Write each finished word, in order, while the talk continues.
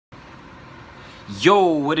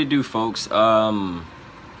Yo, what it do, folks? Happy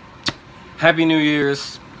New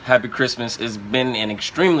Year's, Happy Christmas. It's been an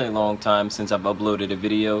extremely long time since I've uploaded a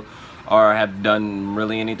video or have done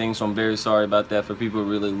really anything, so I'm very sorry about that. For people who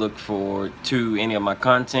really look forward to any of my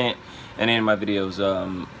content and any of my videos.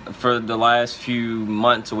 For the last few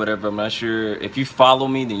months or whatever, I'm not sure if you follow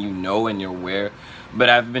me, then you know and you're aware, but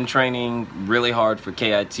I've been training really hard for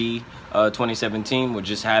KIT 2017, which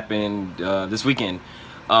just happened this weekend.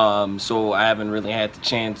 So I haven't really had the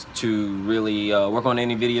chance to really work on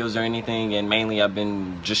any videos or anything, and mainly I've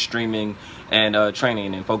been just streaming and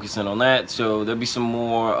training and focusing on that. So there'll be some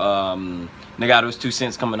more Nahgato's 2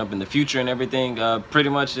 cents coming up in the future and everything. Pretty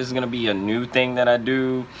much this is going to be a new thing that I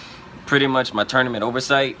do, pretty much my tournament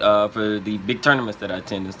oversight for the big tournaments that I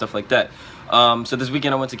attend and stuff like that. So this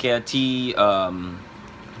weekend I went to KIT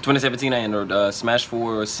 2017. I entered Smash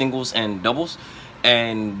 4 singles and doubles.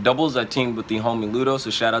 And doubles, I teamed with the homie Ludo,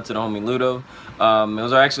 so shout out to the homie Ludo. It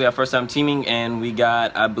was actually our first time teaming, and we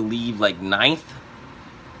got, I believe, like 9th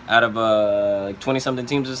out of like 20-something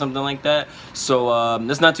teams or something like that. So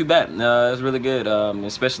that's not too bad. It's really good,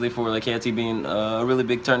 especially for like KIT being a really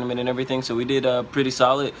big tournament and everything. So we did pretty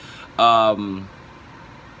solid. And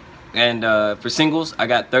for singles, I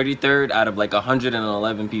got 33rd out of like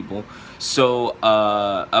 111 people. So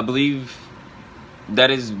I believe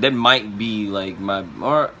that might be like my,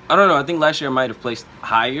 or I don't know, I think last year I might have placed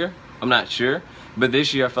higher, I'm not sure, but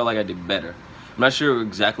this year I felt like I did better. I'm not sure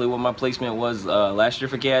exactly what my placement was last year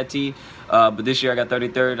for KIT, but this year I got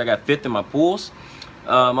 33rd. I got 5th in my pools.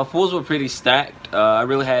 My pools were pretty stacked. I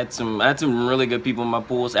had some really good people in my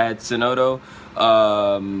pools. I had Sonoto,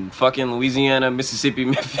 fucking Louisiana, Mississippi,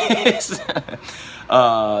 Memphis.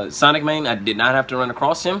 Sonic Main, I did not have to run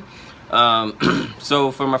across him.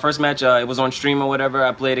 So for my first match, it was on stream or whatever.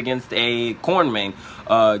 I played against a corn main,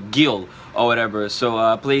 Gil or whatever. So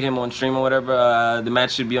I played him on stream or whatever. The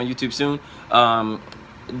match should be on YouTube soon.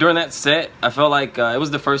 During that set, I felt like it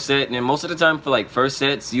was the first set, and most of the time for like first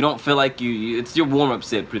sets, you don't feel like it's your warm-up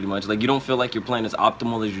set pretty much. Like you don't feel like you're playing as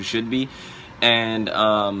optimal as you should be, and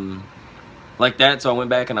like that. So I went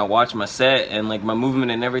back and I watched my set, and like my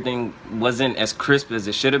movement and everything wasn't as crisp as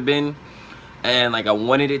it should have been. And like I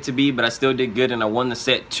wanted it to be, but I still did good, and I won the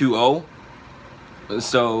set 2-0.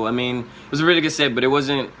 So I mean, it was a really good set, but it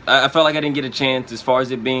wasn't, I felt like I didn't get a chance as far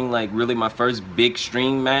as it being like really my first big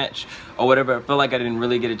stream match or whatever. I felt like I didn't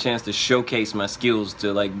really get a chance to showcase my skills,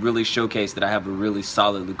 to like really showcase that I have a really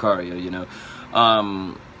solid Lucario, you know.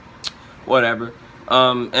 Whatever.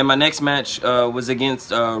 And my next match was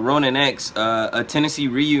against Ronan X, a Tennessee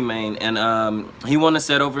Ryu main, and he won the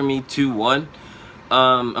set over me 2-1.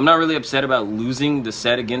 I'm not really upset about losing the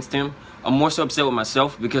set against him. I'm more so upset with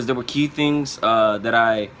myself because there were key things that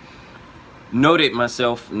I noted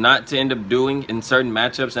myself not to end up doing in certain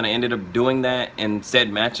matchups, and I ended up doing that in said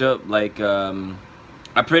matchup. Like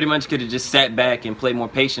I pretty much could have just sat back and played more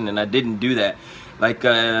patient, and I didn't do that. Like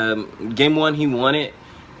game 1, he won it.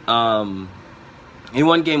 He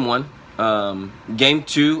won game 1. Game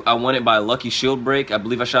 2, I won it by a lucky shield break. I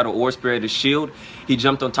believe I shot an ore spray at his shield. He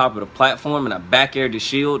jumped on top of the platform, and I back aired the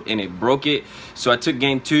shield, and it broke it. So I took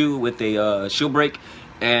game 2 with a shield break.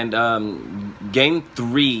 And game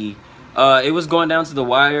 3, it was going down to the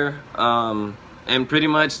wire. And pretty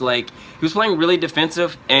much like he was playing really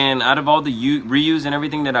defensive, and out of all the Ryus and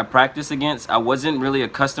everything that I practiced against, I wasn't really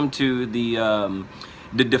accustomed to the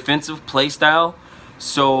defensive play style.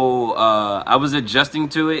 So I was adjusting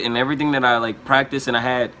to it, and everything that I like practiced and I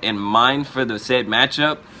had in mind for the said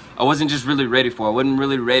matchup, I wasn't just really ready for. I wasn't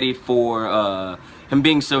really ready for him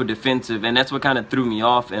being so defensive, and that's what kind of threw me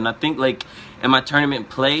off. And I think like in my tournament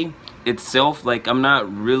play itself, like I'm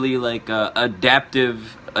not really like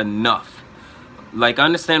adaptive enough. Like I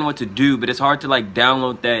understand what to do, but it's hard to like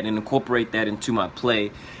download that and incorporate that into my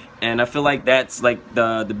play. And I feel like that's like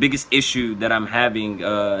the biggest issue that I'm having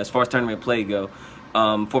as far as tournament play go.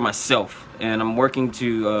 For myself, and I'm working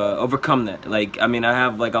to overcome that. Like I mean, I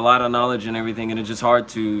have like a lot of knowledge and everything, and it's just hard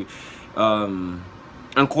to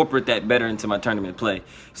incorporate that better into my tournament play.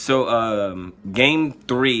 So game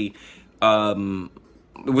 3 it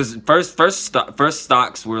was first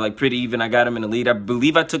stocks were like pretty even. I got him in the lead. I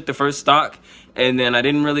believe I took the first stock, and then I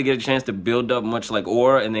didn't really get a chance to build up much like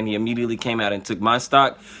aura, and then he immediately came out and took my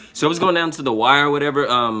stock. So it was going down to the wire or whatever.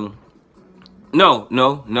 No.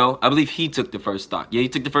 I believe he took the first stock. Yeah, he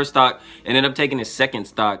took the first stock and ended up taking his second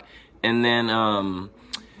stock. And then I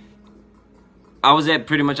was at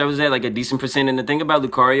like a decent percent. And the thing about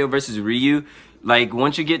Lucario versus Ryu, like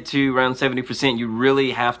once you get to around 70%, you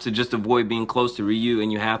really have to just avoid being close to Ryu,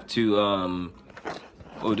 and you have to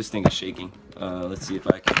oh, this thing is shaking. Let's see if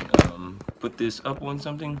I can put this up on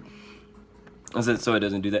something. so it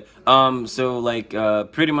doesn't do that. So like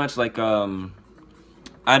pretty much like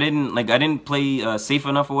I didn't play safe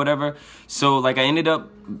enough or whatever. So like I ended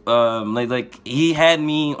up like he had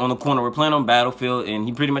me on the corner. We're playing on Battlefield, and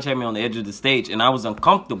he pretty much had me on the edge of the stage, and I was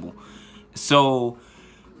uncomfortable. So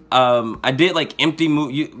I did like empty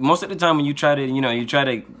move. Most of the time when you try to you try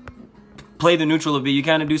to play the neutral a bit, you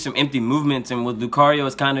kind of do some empty movements, and with Lucario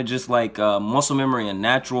it's kind of just like muscle memory and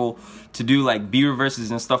natural to do like B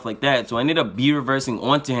reverses and stuff like that. So I ended up B reversing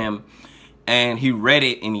onto him, and he read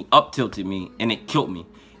it and he up tilted me and it killed me.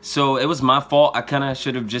 So it was my fault. I kind of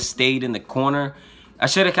should have just stayed in the corner. I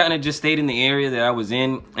should have kind of just stayed in the area that I was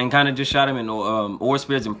in and kind of just shot him in ore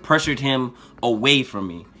spears and pressured him away from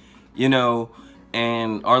me, you know,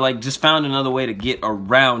 and or like just found another way to get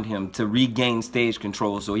around him to regain stage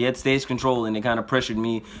control. So he had stage control, and it kind of pressured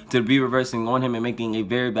me to be reversing on him and making a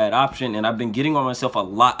very bad option. And I've been getting on myself a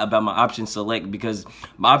lot about my option select, because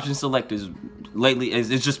my option select is lately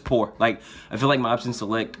is just poor. Like I feel like my option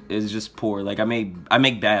select is just poor. Like I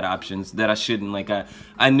make bad options that I shouldn't. Like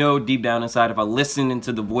I know deep down inside, if I listen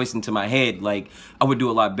into the voice into my head, like I would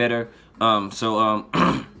do a lot better.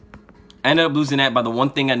 I ended up losing that by the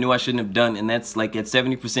one thing I knew I shouldn't have done, and that's like at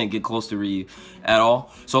 70% get close to Ryu at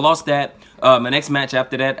all. So I lost that. My next match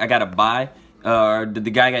after that, I got a bye.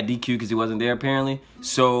 The guy got DQ'd because he wasn't there apparently.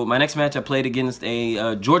 So my next match I played against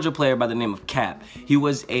a Georgia player by the name of Cap. He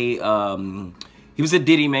was a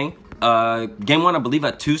Diddy main. Game 1 I believe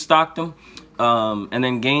I 2-stocked him, and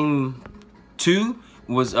then game 2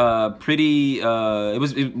 was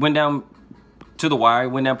it went down to the wire. It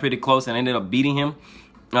went down pretty close, and I ended up beating him.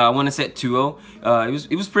 I won a set 2-0.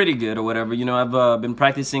 It was pretty good or whatever. You know, I've been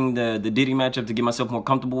practicing the Diddy matchup to get myself more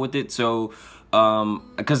comfortable with it. So,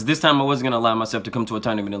 because this time I wasn't gonna allow myself to come to a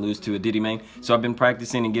tournament and lose to a Diddy main. So I've been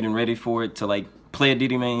practicing and getting ready for it to like play a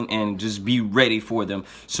Diddy main and just be ready for them.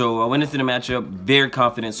 So I went into the matchup very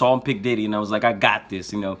confident. Saw him pick Diddy, and I was like, I got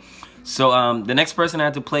this, you know. So the next person I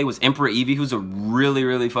had to play was Emperor Eevee, who's a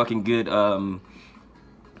really fucking good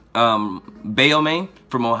Bayo main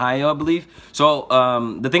from Ohio, I believe. So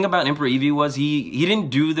the thing about Emperor Eevee was he didn't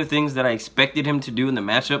do the things that I expected him to do in the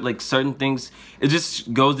matchup. Like certain things, it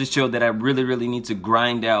just goes to show that I really need to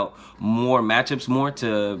grind out more matchups more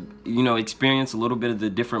to, you know, experience a little bit of the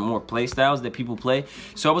different more play styles that people play.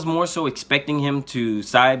 So I was more so expecting him to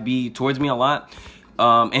side B towards me a lot.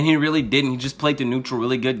 And he really didn't. He just played the neutral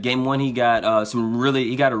really good. Game 1, he got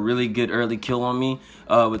he got a really good early kill on me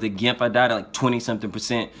with a Gimp. I died at like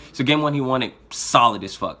 20-something%. So game 1, he won it solid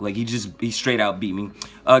as fuck. Like he straight out beat me.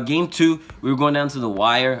 Game 2, we were going down to the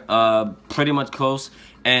wire, pretty much close.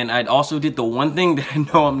 And I also did the one thing that I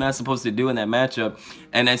know I'm not supposed to do in that matchup,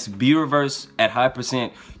 and that's B reverse at high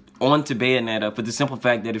percent onto Bayonetta, for the simple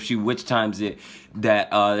fact that if she witch times it, that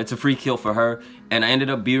it's a free kill for her. And I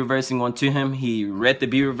ended up B reversing onto him. He read the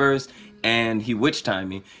B reverse and he witch timed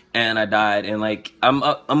me, and I died. And like I'm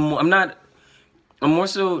not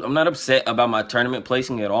upset about my tournament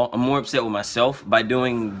placing at all. I'm more upset with myself by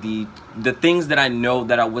doing the things that I know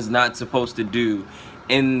that I was not supposed to do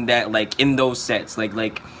in that, like in those sets.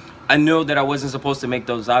 Like I know that I wasn't supposed to make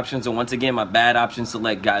those options, and once again my bad option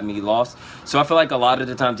select got me lost. So I feel like a lot of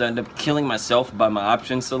the times I end up killing myself by my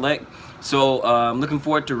option select. So I'm looking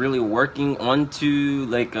forward to really working onto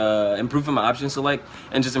like improving my option select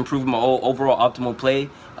and just improving my overall optimal play,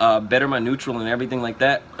 better my neutral and everything like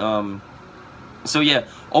that. So yeah,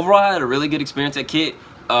 overall I had a really good experience at KIT.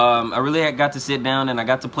 I really got to sit down and I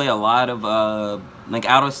got to play a lot of like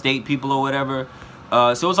out of state people or whatever.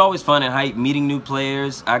 So it was always fun and hype meeting new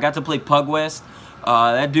players. I got to play Pug West.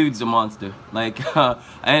 That dude's a monster. Like,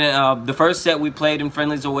 and the first set we played in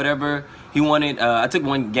friendlies or whatever, he won it. I took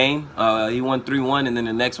one game. He won 3-1, and then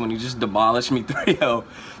the next one he just demolished me 3-0.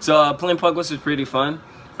 So playing Pug West was pretty fun.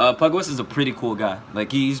 Pug West is a pretty cool guy.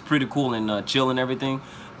 Like he's pretty cool and chill and everything.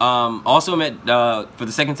 Also met, for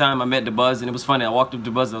the second time, I met DeBuzz, and it was funny. I walked up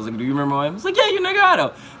to DeBuzz, and I was like, do you remember who I am? He's like, yeah, you're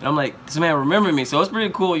Nahgato. And I'm like, this man remembered me. So it's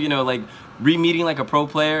pretty cool, you know, like re-meeting like a pro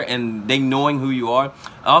player and they knowing who you are.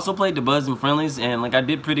 I also played DeBuzz in friendlies, and like I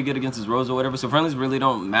did pretty good against his Rose or whatever. So friendlies really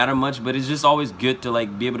don't matter much, but it's just always good to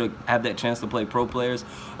like be able to have that chance to play pro players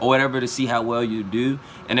or whatever to see how well you do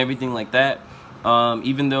and everything like that.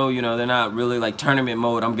 Even though, you know, they're not really like tournament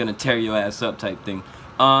mode, I'm gonna tear your ass up type thing.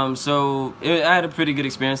 So I had a pretty good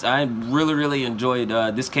experience. I really enjoyed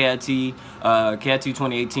this KIT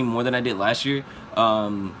 2018 more than I did last year.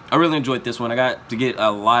 I really enjoyed this one. I got to get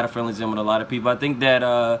a lot of friendlies in with a lot of people. I think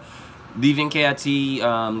that leaving KIT,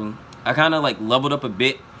 I kind of like leveled up a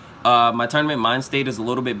bit. My tournament mind state is a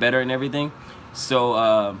little bit better and everything.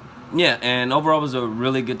 So yeah, and overall it was a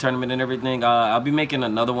really good tournament and everything. I'll be making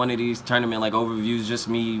another one of these tournament like overviews, just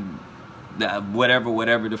me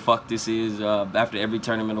whatever the fuck this is after every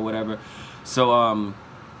tournament or whatever. So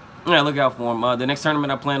yeah, look out for them. The next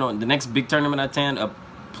tournament I plan on, the next big tournament I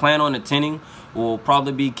plan on attending will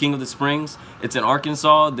probably be King of the Springs. It's in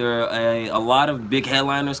Arkansas. There are a lot of big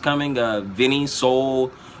headliners coming. Vinny,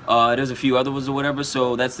 Soul, there's a few other ones or whatever.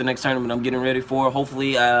 So that's the next tournament I'm getting ready for.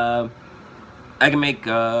 Hopefully I can make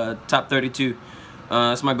top 32.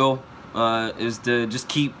 That's my goal, is to just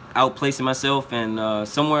keep outplacing myself, and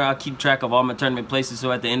somewhere I'll keep track of all my tournament places,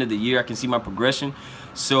 so at the end of the year I can see my progression.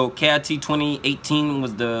 So KIT 2018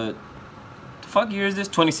 was the fuck year is this?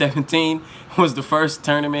 2017 was the first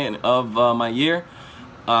tournament of my year,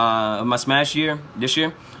 of my Smash year this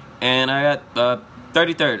year, and I got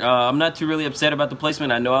 33rd. I'm not too really upset about the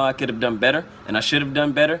placement. I know I could have done better, and I should have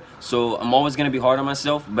done better. So I'm always going to be hard on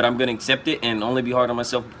myself, but I'm going to accept it and only be hard on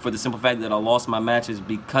myself for the simple fact that I lost my matches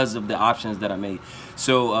because of the options that I made.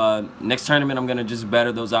 So next tournament, I'm going to just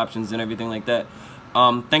better those options and everything like that.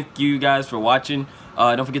 Thank you guys for watching.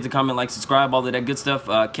 Don't forget to comment, like, subscribe, all of that good stuff.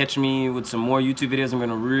 Catch me with some more YouTube videos. I'm going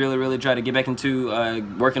to really try to get back into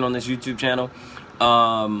working on this YouTube channel.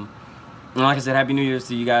 And like I said, Happy New Year's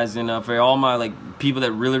to you guys, and for all my people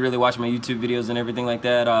that really watch my YouTube videos and everything like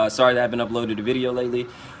that. Sorry that I haven't uploaded a video lately.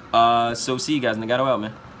 So see you guys. Nahgato out,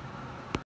 man.